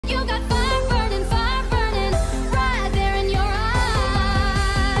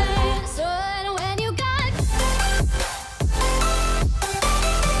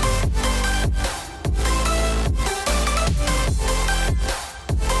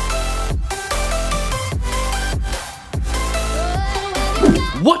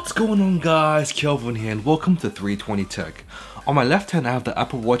What's going on, guys? Kelvin here and welcome to 320 Tech. On my left hand I have the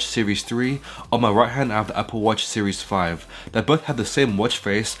Apple Watch Series 3, on my right hand I have the Apple Watch Series 5. They both have the same watch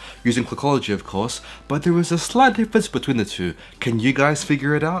face, using Clockology of course, but there is a slight difference between the two. Can you guys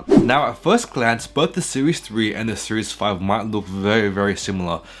figure it out? Now at first glance, both the Series 3 and the Series 5 might look very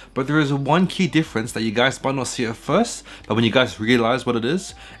similar, but there is one key difference that you guys might not see at first, but when you guys realize what it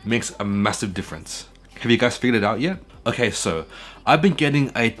is, it makes a massive difference. Have you guys figured it out yet? Okay, so I've been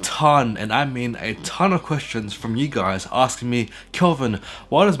getting a ton, and I mean a ton of questions from you guys asking me, Kelvin,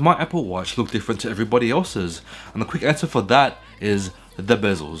 why does my Apple Watch look different to everybody else's? And the quick answer for that is the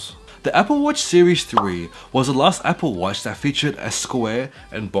bezels. The Apple Watch Series 3 was the last Apple Watch that featured a square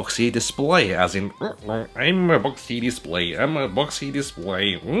and boxy display, as in, I'm a boxy display, I'm a boxy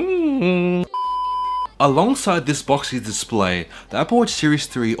display. Alongside this boxy display, the Apple Watch Series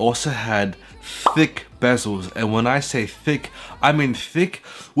 3 also had thick bezels, and when I say thick, I mean thick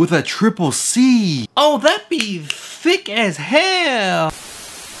with a triple C. Oh, that'd be thick as hell!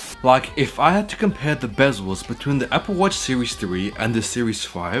 Like, if I had to compare the bezels between the Apple Watch Series 3 and the Series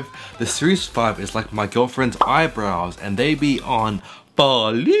 5, the Series 5 is like my girlfriend's eyebrows, and they be on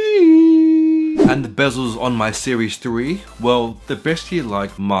Bali. And the bezels on my Series 3, well, they're basically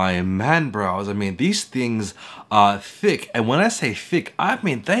like my man brows. I mean, these things are thick, and when I say thick, I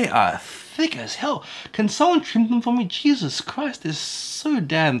mean they are thick as hell. Can someone trim them for me? Jesus Christ, they're so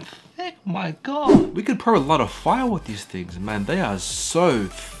damn thick, my god. We could probably light a fire with these things, man. They are so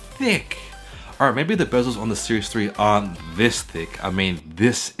thick. Alright, maybe the bezels on the Series 3 aren't this thick. I mean,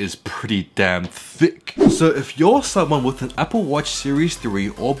 this is pretty damn thick. So if you're someone with an Apple Watch Series 3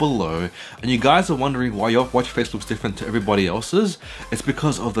 or below, and you guys are wondering why your watch face looks different to everybody else's, it's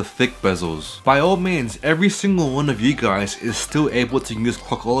because of the thick bezels. By all means, every single one of you guys is still able to use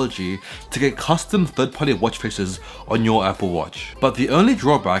Clockology to get custom third-party watch faces on your Apple Watch. But the only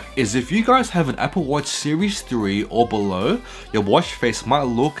drawback is if you guys have an Apple Watch Series 3 or below, your watch face might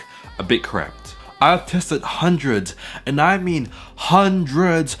look a bit cramped. I've tested hundreds, and I mean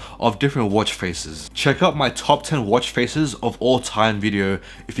hundreds of different watch faces. Check out my top 10 watch faces of all time video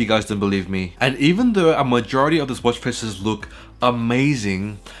if you guys don't believe me. And even though a majority of these watch faces look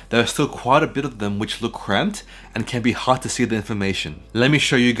amazing, there are still quite a bit of them which look cramped and can be hard to see the information. Let me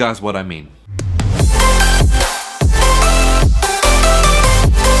show you guys what I mean.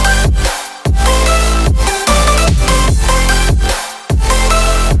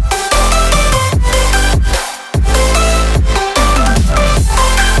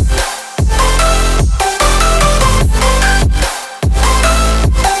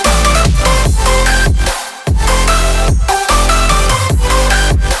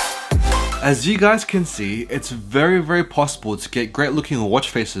 As you guys can see, it's very possible to get great looking watch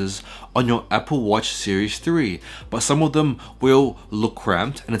faces on your Apple Watch Series 3, but some of them will look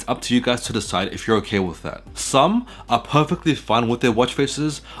cramped, and it's up to you guys to decide if you're okay with that. Some are perfectly fine with their watch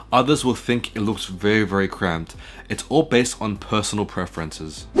faces, others will think it looks very cramped. It's all based on personal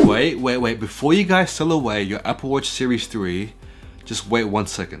preferences. Wait, before you guys sell away your Apple Watch Series 3, just wait 1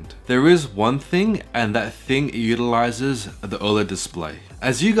 second. There is one thing, and that thing utilizes the OLED display.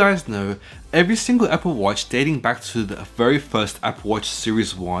 As you guys know, every single Apple Watch dating back to the very first Apple Watch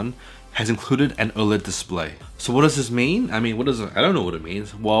Series 1 has included an OLED display. So what does this mean? I mean, what does it? I don't know what it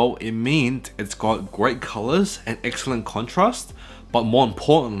means. Well, it means it's got great colors and excellent contrast, but more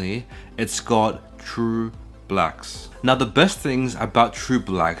importantly, it's got true blacks. Now the best things about true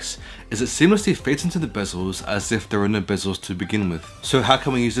blacks is it seamlessly fades into the bezels as if there were no bezels to begin with. So how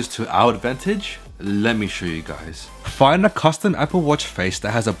can we use this to our advantage? Let me show you guys. Find a custom Apple Watch face that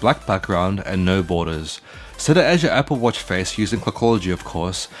has a black background and no borders. Set it as your Apple Watch face using Clockology of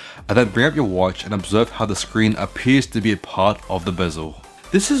course, and then bring up your watch and observe how the screen appears to be a part of the bezel.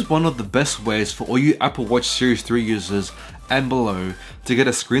 This is one of the best ways for all you Apple Watch Series 3 users and below to get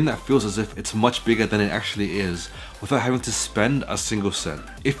a screen that feels as if it's much bigger than it actually is without having to spend a single cent.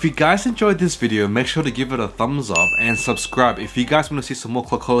 If you guys enjoyed this video, make sure to give it a thumbs up and subscribe if you guys want to see some more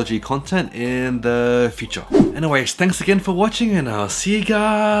Clockology content in the future. Anyways, thanks again for watching, and I'll see you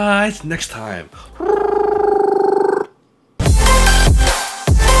guys next time.